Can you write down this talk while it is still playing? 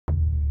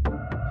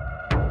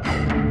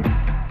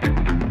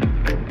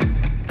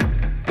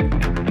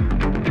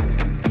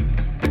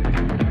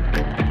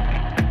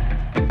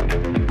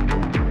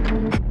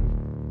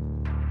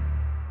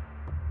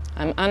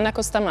Anna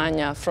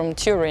Costamagna from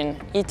Turin,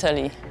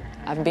 Italy.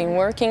 I've been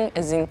working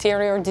as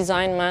interior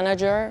design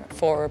manager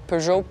for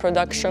Peugeot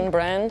production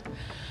brand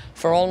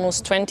for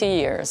almost 20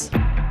 years.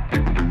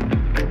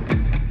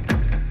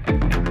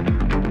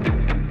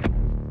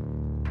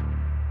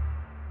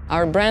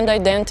 Our brand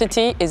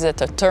identity is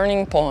at a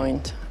turning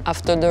point.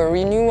 After the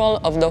renewal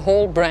of the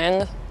whole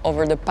brand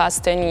over the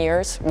past 10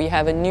 years, we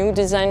have a new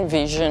design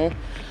vision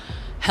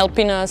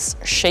helping us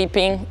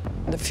shaping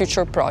the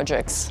future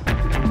projects.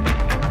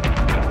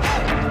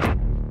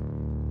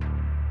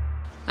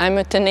 I'm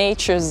a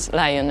tenacious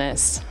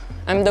lioness.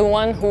 I'm the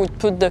one who would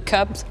put the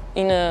cubs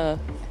in a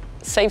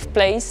safe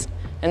place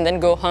and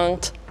then go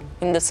hunt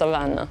in the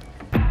savannah.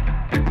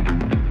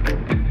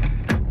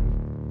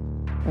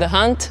 The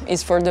hunt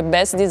is for the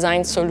best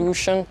design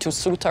solution to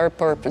suit our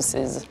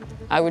purposes.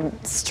 I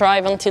would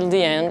strive until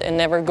the end and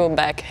never go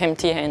back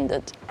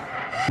empty-handed.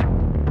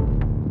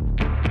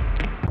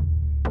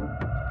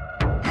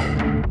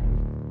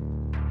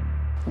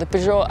 The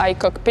Peugeot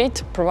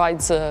iCockpit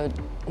provides a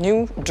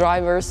new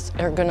driver's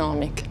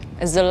ergonomic.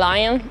 As a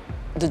lion,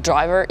 the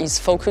driver is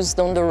focused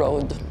on the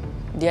road.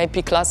 The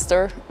IP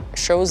cluster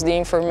shows the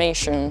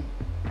information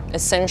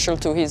essential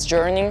to his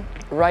journey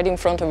right in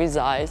front of his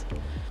eyes,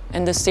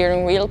 and the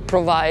steering wheel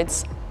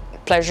provides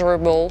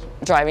pleasurable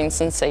driving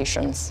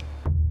sensations.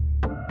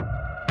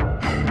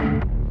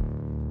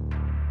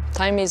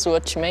 Time is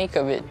what you make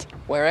of it.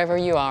 Wherever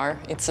you are,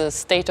 it's a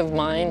state of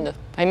mind.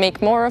 I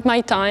make more of my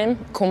time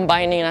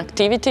combining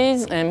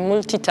activities and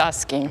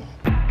multitasking.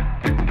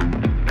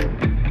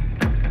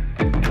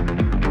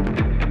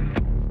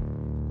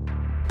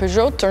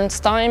 Peugeot turns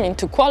time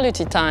into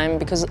quality time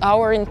because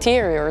our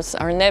interiors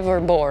are never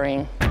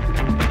boring.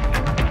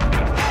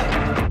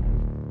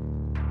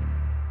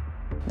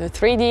 The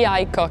 3D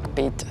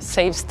iCockpit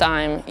saves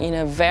time in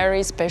a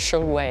very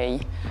special way,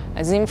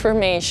 as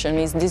information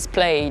is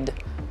displayed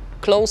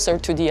closer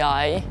to the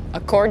eye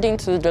according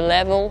to the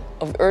level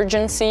of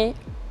urgency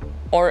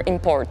or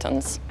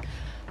importance,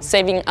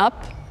 saving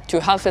up to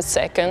half a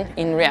second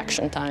in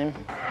reaction time.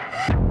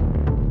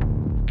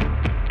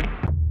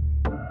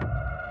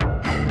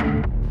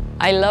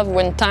 I love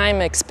when time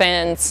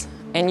expands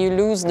and you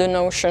lose the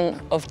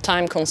notion of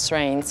time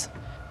constraints.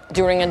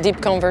 During a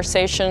deep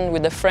conversation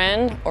with a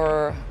friend,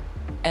 or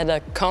at a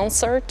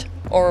concert,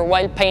 or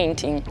while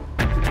painting.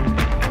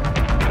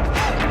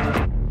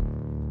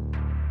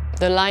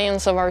 The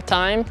lions of our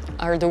time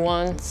are the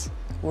ones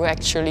who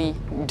actually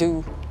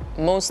do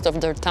most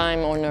of their time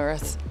on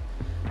Earth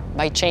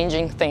by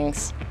changing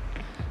things.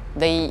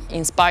 They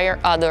inspire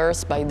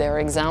others by their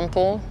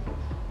example,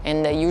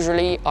 and they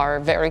usually are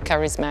very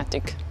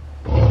charismatic.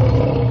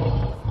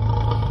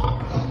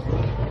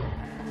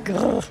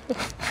 Grrr.